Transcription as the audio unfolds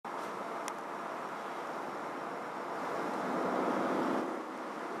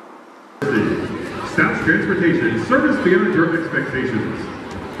Stouts Transportation, service beyond your expectations.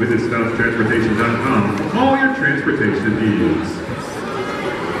 Visit StoutsTransportation.com for all your transportation needs.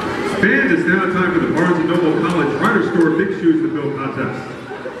 Band, it's now time for the Barnes & Noble College Rider Store Big Shoes to Fill contest.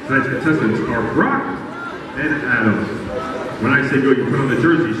 Tonight's contestants are Brock and Adam. When I say go, you put on the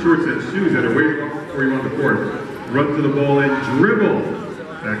jersey, shorts, and shoes that are waiting for you on the court. Run to the ball and dribble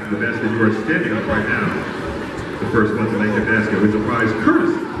back to the basket you are standing on right now. The first one to make the basket wins a prize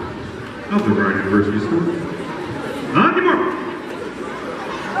courtesy of the Bryan University Store. On your mark.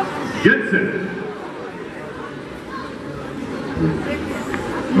 Get set.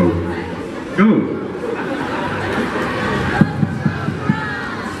 Go.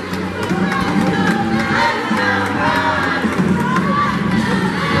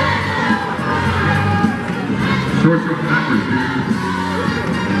 Shorts are backwards, dude.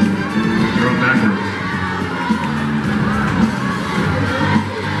 They're on backwards.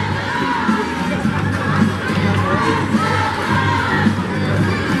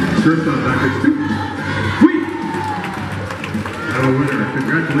 Shirts on backwards, too. Sweet! Now a winner.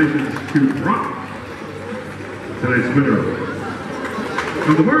 Congratulations to Brock, tonight's winner of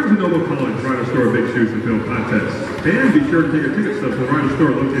the Barnes & Noble College Rider Store Big Shoes to Fill contest. And be sure to take your ticket stubs to the Rider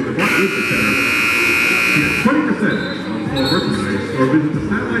Store located at the Barnes Visitor Center. Get 20% on all merchandise, or visit the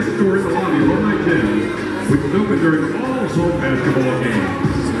satellite store in the lobby of Alumni Gym, which is open during all home basketball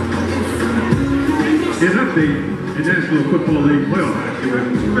games. An update in National Football League playoff action with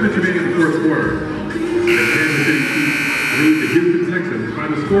 2 minutes remaining in the fourth quarter. The Kansas City Chiefs lead the Houston Texans by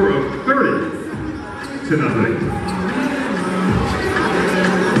the score of 30-0.